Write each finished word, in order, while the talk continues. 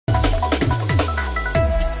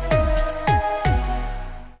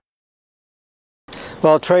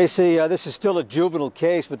Well, Tracy, this is still a juvenile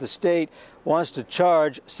case, but the state wants to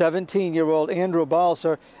charge 17-year-old Andrew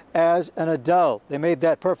Balcer as an adult. They made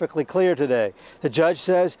that perfectly clear today. The judge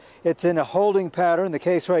says it's in a holding pattern, the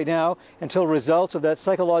case right now, until results of that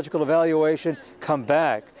psychological evaluation come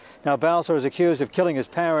back. Now, Balcer is accused of killing his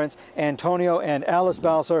parents, Antonio and Alice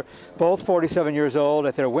Balcer, both 47 years old,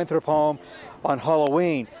 at their Winthrop home on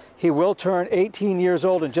Halloween. He will turn 18 years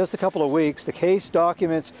old in just a couple of weeks. The case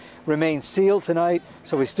documents remain sealed tonight,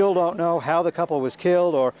 so we still don't know how the couple was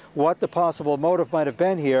killed or what the possible motive might have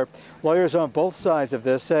been here. Lawyers on both sides of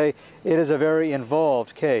this say it is a very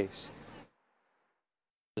involved case.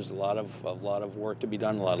 There's a lot of work to be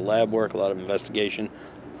done, a lot of lab work, a lot of investigation.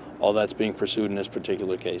 All that's being pursued in this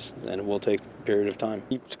particular case, and it will take a period of time.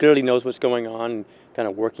 He clearly knows what's going on, kind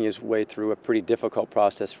of working his way through a pretty difficult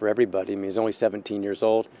process for everybody. I mean, he's only 17 years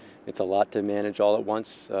old. It's a lot to manage all at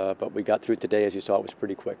once, but we got through today. As you saw, it was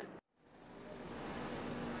pretty quick.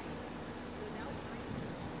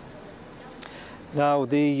 Now,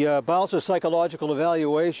 the Balcer psychological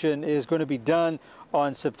evaluation is going to be done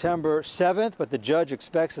on September 7th, but the judge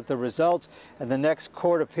expects that the results and the next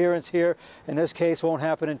court appearance here in this case won't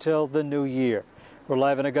happen until the new year. We're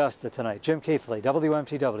live in Augusta tonight. Jim Keithley,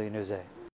 WMTW News 8.